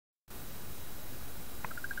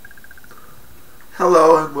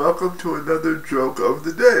Hello and welcome to another joke of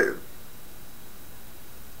the day.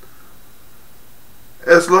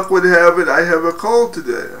 As luck would have it, I have a cold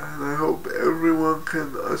today, and I hope everyone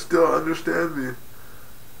can still understand me.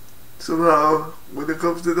 Somehow, when it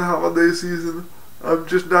comes to the holiday season, I'm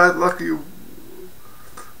just not lucky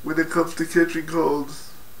when it comes to catching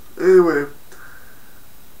colds. Anyway,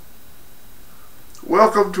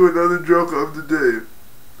 welcome to another joke of the day.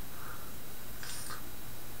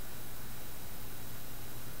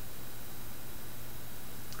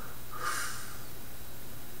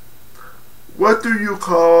 What do you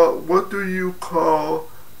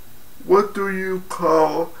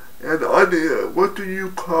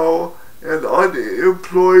call an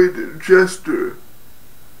unemployed jester?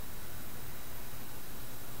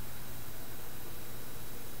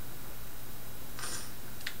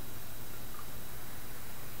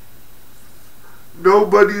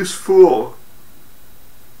 Nobody's fool.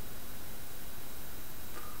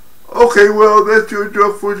 Okay, well, that's your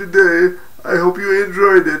joke for today. I hope you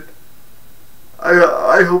enjoyed it.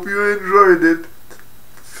 I hope you enjoyed it.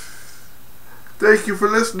 Thank you for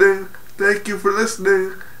listening. Thank you for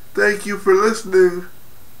listening. Thank you for listening.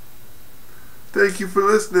 Thank you for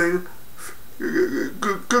listening.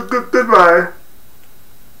 Goodbye.